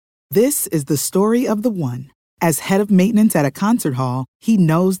This is the story of the one. As head of maintenance at a concert hall, he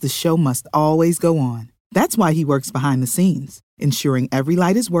knows the show must always go on. That's why he works behind the scenes, ensuring every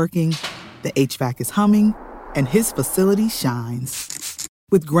light is working, the HVAC is humming, and his facility shines.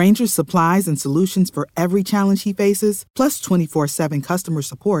 With Grainger's supplies and solutions for every challenge he faces, plus 24/7 customer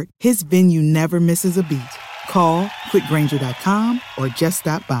support, his venue never misses a beat. Call quickgrainger.com or just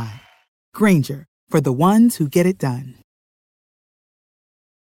stop by. Grainger, for the ones who get it done.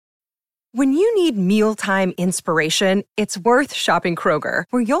 When you need mealtime inspiration, it's worth shopping Kroger,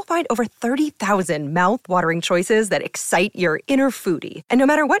 where you'll find over 30,000 mouth-watering choices that excite your inner foodie. And no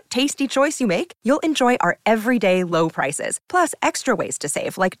matter what tasty choice you make, you'll enjoy our everyday low prices, plus extra ways to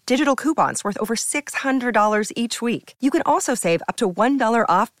save, like digital coupons worth over $600 each week. You can also save up to $1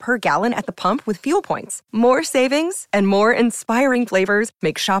 off per gallon at the pump with fuel points. More savings and more inspiring flavors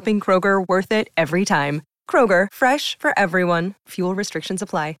make shopping Kroger worth it every time. Kroger, fresh for everyone. Fuel restrictions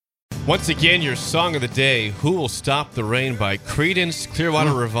apply. Once again, your song of the day, Who Will Stop the Rain by Creedence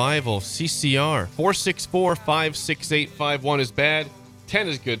Clearwater Revival, CCR. 464-56851 is bad. 10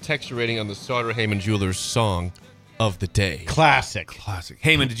 is good. Texture rating on the Sauter Heyman Jewelers song of the day. Classic.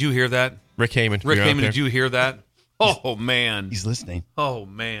 Heyman, did you hear that? Rick Heyman. Rick Heyman, did you hear that? Oh, man. He's listening. Oh,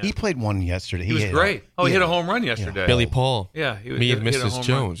 man. He played one yesterday. He was great. He hit a home run yesterday. Billy Paul. Yeah. Me and Mrs.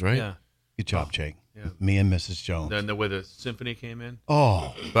 Jones, right? Yeah. Good job, Jake. Yeah. Me and Mrs. Jones. Then the way the symphony came in.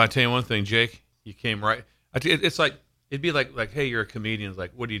 Oh. But I tell you one thing, Jake, you came right. It's like, it'd be like, hey, you're a comedian. It's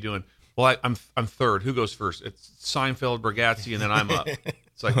like, what are you doing? Well, I'm third. Who goes first? It's Seinfeld, Bargatze, and then I'm up.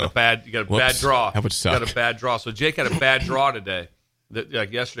 It's like you got a bad draw. That would suck. You got a bad draw. So Jake had a bad draw today.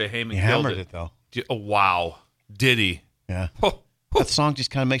 Like yesterday, Heyman killed hammered it though. Oh, wow. Did he? Yeah. That song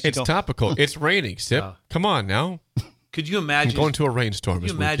just kind of makes It's you go. topical. It's raining, Sip. Come on now. Could you imagine? I'm going to a rainstorm Could you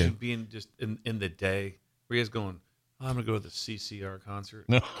this imagine weekend. being just in the day where you guys going, I'm going to go to the CCR concert.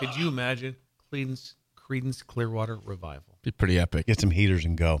 No. Could you imagine Creedence Clearwater Revival? Be pretty epic. Get some heaters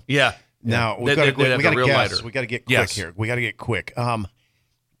and go. Yeah. Now we got to guess. We got to get quick here. We got to get quick.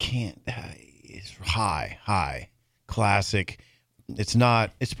 It's high classic. It's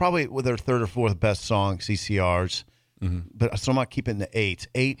not. It's probably with their third or fourth best song, CCR's. Mm-hmm. But so I'm not keeping the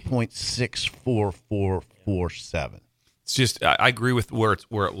 8.64447. It's just I agree with where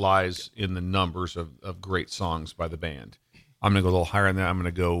it lies in the numbers of great songs by the band. I'm going to go a little higher than that. I'm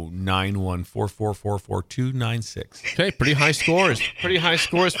going to go 914444296. Okay, pretty high scores. Pretty high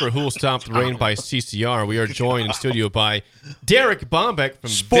scores for Who Will Stop the Rain by CCR. We are joined in studio by Derek Bombeck from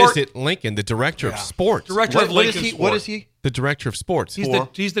Visit Lincoln, the director of sports. Director of Lincoln Sport. What is he? The director of sports.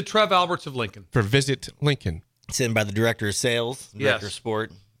 He's the Trev Alberts of Lincoln. For Visit Lincoln. Sitting by the director of sales, director of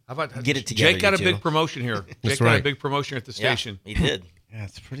sport. How about get it together? Jake got a big promotion here. Jake got a big promotion at the station. Yeah, he did. Yeah,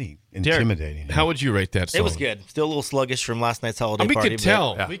 it's pretty intimidating. Derek, how would you rate that song? It was good. Still a little sluggish from last night's holiday party. We could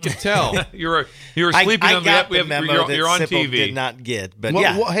tell. Yeah. We could tell. you were sleeping on the memo you're on TV. Did not get, but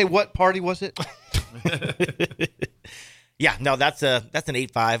hey, what party was it? Yeah, no, that's an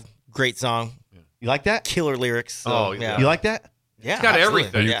 8.5. Great song. You like that? Killer lyrics. So, oh, yeah. You like that? Yeah, it's got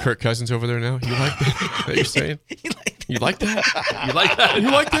everything. Are you Kirk Cousins over there now? You like that? That you're saying? You like that? You like that? You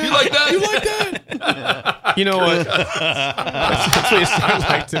like that? You like that? You like that? You know what? That's what you sound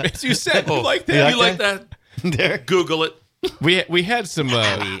like to me. You said you like that. You like that? Derek? Google it. We had some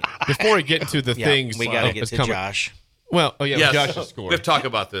before we get into the things. We got to get to Josh. Well, Yes. Josh's score. We have to talk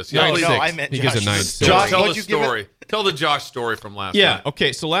about this. No, please. I meant he Josh. gives a 9. Josh, Tell the what'd you give story. Tell the Josh story from last night.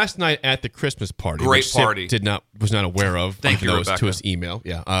 Okay. So last night at the Christmas party, Great which Sid party. was not aware of. Thank you, even though it was Rebecca. to his email.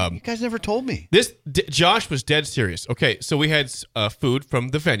 Yeah. You guys never told me. Josh was dead serious. Okay, so we had food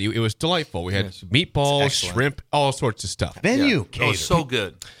from the venue. It was delightful. We had meatballs, shrimp, all sorts of stuff. Venue. Yeah. Oh, so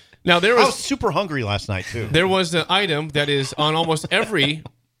good. Now I was super hungry last night too. There was an item that is on almost every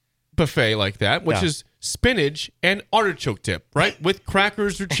buffet like that, which is spinach and artichoke dip, right? With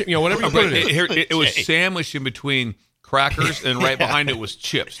crackers or whatever you put it in. It was sandwiched in between crackers, and right behind it was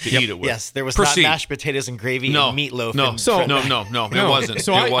chips to eat it with. Yes, there was not mashed potatoes and gravy and meatloaf. No, it wasn't.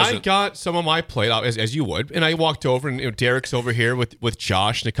 So it I got some of my plate, as you would, and I walked over, and Derek's over here with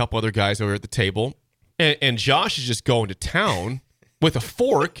Josh and a couple other guys over at the table, and Josh is just going to town with a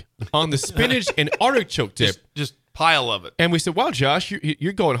fork on the spinach and artichoke dip. Just pile of it. And we said, wow, Josh,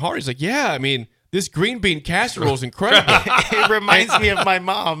 you're going hard. He's like, yeah, I mean, this green bean casserole is incredible. It reminds me of my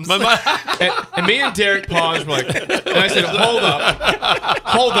mom's. And me and Derek paused. We're like, and I said,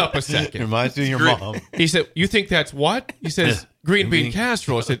 hold up a second. Reminds me of your mom. He said, you think that's what? He says, green bean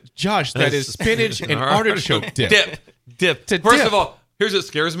casserole. I said, Josh, that is spinach and artichoke dip. Dip. First of all, here's what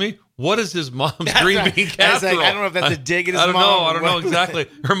scares me. What is his mom's green bean casserole? I don't know if that's a dig at his mom. I don't know exactly.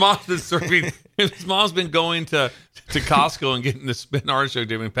 Her mom's been serving His mom's been going to Costco and getting the spin artichoke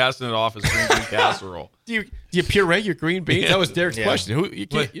dip and passing it off as green bean casserole. Do you puree your green beans? That was Derek's question. Who you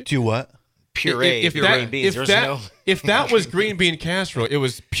can't Do what? Puree green beans. If that was green bean casserole, it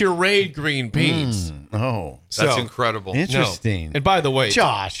was pureed green beans. Oh, That's incredible. interesting. And by the way,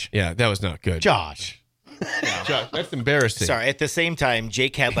 Josh. yeah, that was not good. Josh. Josh, that's embarrassing. Sorry. At the same time,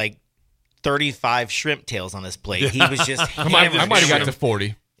 Jake had like 35 shrimp tails on his plate. He was just I might hammering have got to shrimp.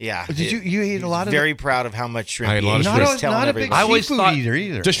 40. Yeah. Did you eat a lot of? Very proud of how much shrimp I had a he lot ate. of He shrimp. was telling Not a big everybody. I always seafood thought- eater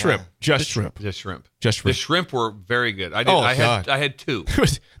either. Just shrimp. Just shrimp. Just shrimp. Just The shrimp. shrimp were very good. I had two.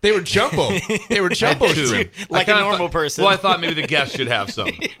 They were jumbo. They were jumbo Two. shrimp. Like I a kinda normal thought- person. Well, I thought maybe the guests should have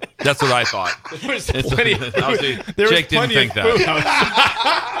some. That's what I thought. There was plenty. Obviously, There was Jake didn't plenty think of food.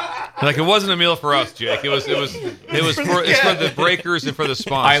 that. Like it wasn't a meal for us, Jake. It's for the breakers and for the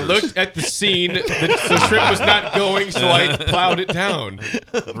sponsors. I looked at the scene. The shrimp was not going, so I plowed it down.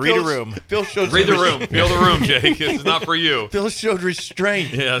 Read a room. Phil showed Read the room. Feel the room, Jake. It's not for you. Phil showed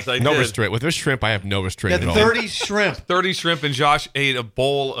restraint. Yes, I No did. restraint. With this shrimp, I have no restraint Had at all. 30 shrimp. 30 shrimp, and Josh ate a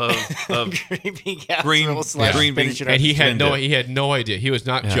bowl of Green bean casserole Green- slash green bean- spinach and And he Spin had no idea. He was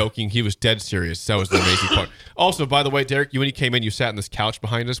not joking. He was dead serious. That was the amazing part. Also, by the way, Derek, when you came in, you sat on this couch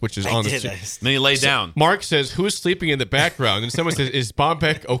behind us, which is on the. And then he lay down. Mark says, "Who's sleeping in the background?" And someone says, "Is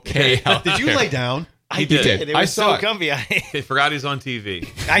Bombeck okay out Did you there?" lay down? He did. did. It I was saw so it. comfy. He forgot he's on TV.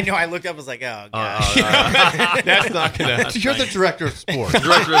 I know. I looked up. I was like, oh, God. That's not gonna. You're the director of sports,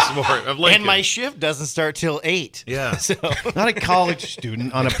 Director of sport of Lincoln. And my shift doesn't start till 8. Yeah. So not a college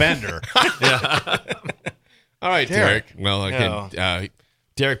student on a bender. All right, Derek. Well, again, No.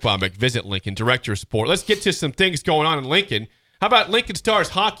 Derek Bombeck, Visit Lincoln, Director of Sport. Let's get to some things going on in Lincoln. How about Lincoln Stars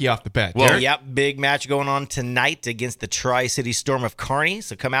hockey off the bat? Well, Derek? yep, big match going on tonight against the Tri-City Storm of Kearney.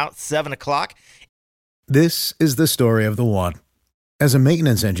 So come out 7 o'clock. This is the story of the one. As a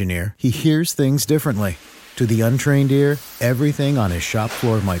maintenance engineer, he hears things differently. To the untrained ear, everything on his shop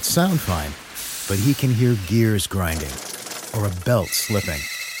floor might sound fine, but he can hear gears grinding or a belt slipping.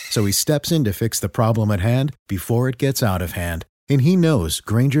 So he steps in to fix the problem at hand before it gets out of hand. And he knows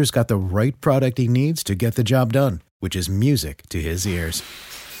Grainger's got the right product he needs to get the job done, which is music to his ears.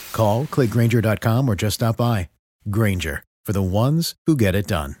 Call, click Grainger.com, or just stop by. Grainger, for the ones who get it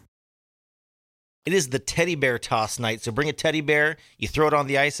done. It is the teddy bear toss night. So bring a teddy bear. You throw it on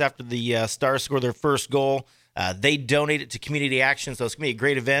the ice after the Stars score their first goal. They donate it to Community Action, so it's going to be a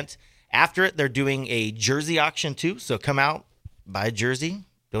great event. After it, they're doing a jersey auction too. So come out, buy a jersey,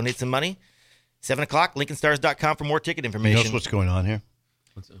 donate some money. 7 o'clock, LincolnStars.com for more ticket You information. know what's going on here?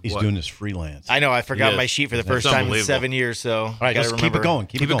 He's doing this freelance. I know. I forgot Yes. my sheet for the That's first time in unbelievable. 7 years. So All right, let's keep it going.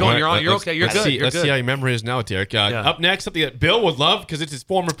 Keep it going. You're on. You're Let's- okay. You're let's good. See, You're let's good. see how your memory is now, Derek. Yeah. Up next, something that Bill would love because it's his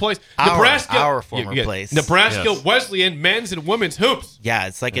former place. Our former place. Nebraska Yes. Wesleyan men's and women's hoops. Yeah,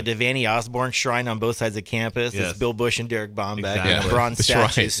 it's like a Devaney Osborne shrine on both sides of campus. Yes. It's Bill Bush and Derek Bombeck Exactly. and Yeah, a bronze the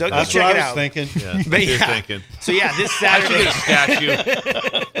statue. shrine. So go That's check what it I was out. thinking. Yeah. But You're yeah. thinking. So yeah, this I should Saturday. get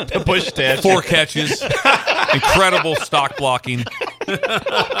a statue. The Bush statue. 4 catches. Incredible stock blocking.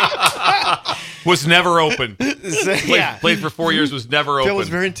 Was never open. So, yeah. Played for 4 years. Was never open. Phil was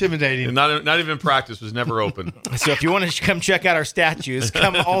very intimidating. And not even in practice. Was never open. So if you want to come check out our statues,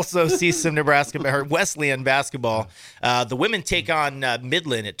 come also see some Nebraska or Wesleyan basketball. The women take on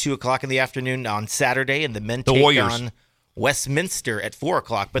Midland at 2 o'clock in the afternoon on Saturday, and the men take Warriors. on Westminster at 4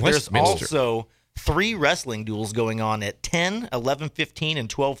 o'clock. But there's Westminster. also 3 wrestling duels going on at 10, 11:15, and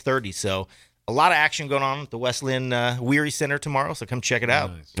 12:30. So a lot of action going on at the Wesleyan Weary Center tomorrow. So come check it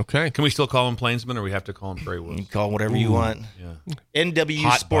out. Nice. Okay. Can we still call him Plainsman, or we have to call him Prairie You Woods? can call whatever you want. Yeah.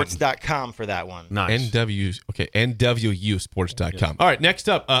 NWSports.com for that one. Nice. NWUsports.com. All right, next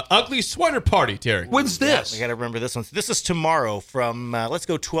up, Ugly Sweater Party, Derek. When's this? I got to remember this one. So this is tomorrow from, let's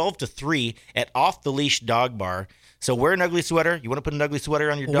go 12 to 3 at Off the Leash Dog Bar. So wear an ugly sweater. You want to put an ugly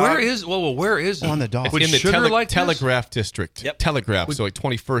sweater on your dog? Where is On the dog. Would in the sugar like this? Telegraph District. Yep. Telegraph, so like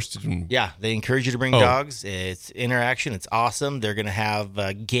 21st. And, Yeah, they encourage you to bring Oh. dogs. It's interaction. It's awesome. They're going to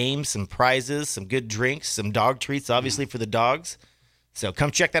have games, some prizes, some good drinks, some dog treats, obviously, for the dogs. So come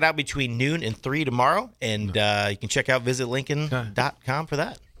check that out between noon and 3 tomorrow. And you can check out visitlincoln.com for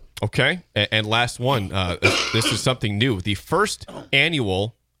that. Okay. And last one, this is something new. The first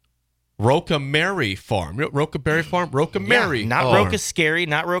annual Roca Mary Farm. Roca Berry Farm? Roca Mary. Yeah, not Farm. Roca Scary,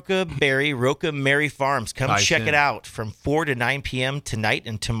 not Roca Berry, Roca Mary Farms. Come Nice, check yeah. it out from 4 to 9 p.m. tonight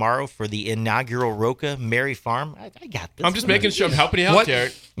and tomorrow for the inaugural Roca Mary Farm. I got this. I'm just making sure I'm helping you out, What?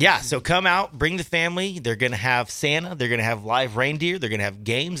 Derek. Yeah, so come out, bring the family. They're going to have Santa. They're going to have live reindeer. They're going to have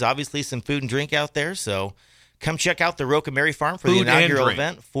games, obviously some food and drink out there. So Come check out the Roca Mary Farm for Food the and inaugural drink.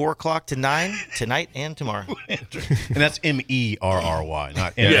 event, 4 o'clock to 9, tonight and tomorrow. And that's MERRY,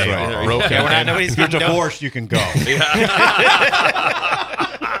 not Yeah, MARRY. right. Roca. Yeah, we're not, nobody's If you're getting divorced, you can go.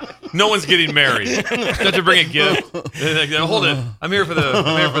 No one's getting married. You have to bring a gift. Like, hold it. I'm here for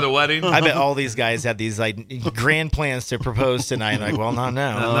the wedding. I bet all these guys had these like grand plans to propose tonight. Like, well, not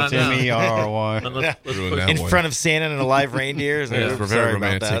now. No, It's no. MERRY. Let's Ruin push, that In one. front of Santa and a live reindeer. So, Yeah, oops, we're sorry very about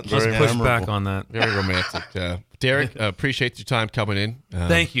romantic. that. let's Very push memorable. back on that. Very romantic. Derek, appreciate your time coming in.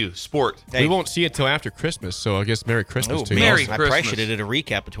 Thank you, sport. We won't see you until after Christmas, so I guess Merry Christmas Oh, to you. Merry also. I probably Christmas. should have did a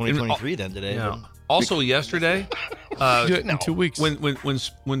recap of 2023 then today. Yeah. Also, yesterday, Do it in 2 weeks.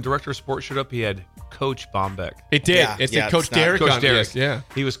 when Director of Sports showed up, he had Coach Bombeck. It did. Yeah, It's yeah, Coach it's not- Derek. Coach on Derek. this, yeah.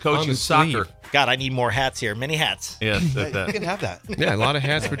 He was On coaching the soccer. sleeve. God, I need more hats here. Many hats. Yes, You can have that. Yeah, a lot of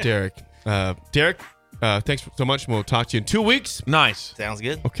hats for Derek. Derek, thanks so much, and we'll talk to you in 2 weeks. Nice. Sounds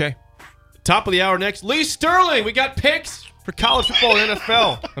good. Okay. Top of the hour next. Lee Sterling. We got picks for college football and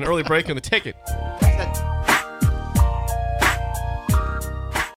NFL. An early break on the ticket.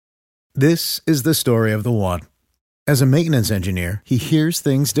 This is the story of the one. As a maintenance engineer, he hears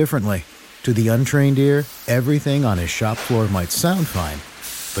things differently. To the untrained ear, everything on his shop floor might sound fine,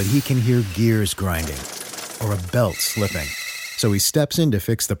 but he can hear gears grinding or a belt slipping. So he steps in to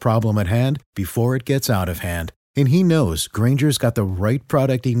fix the problem at hand before it gets out of hand. And he knows Granger's got the right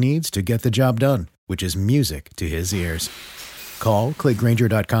product he needs to get the job done, which is music to his ears. Call, click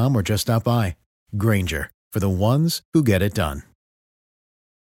Granger.com, or just stop by. Granger, for the ones who get it done.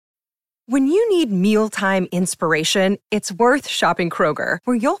 When you need mealtime inspiration, it's worth shopping Kroger,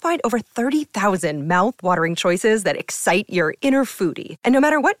 where you'll find over 30,000 mouth-watering choices that excite your inner foodie. And no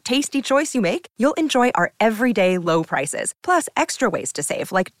matter what tasty choice you make, you'll enjoy our everyday low prices, plus extra ways to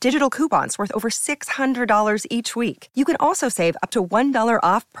save, like digital coupons worth over $600 each week. You can also save up to $1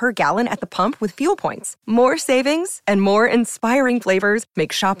 off per gallon at the pump with fuel points. More savings and more inspiring flavors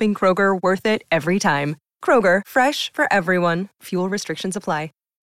make shopping Kroger worth it every time. Kroger, fresh for everyone. Fuel restrictions apply.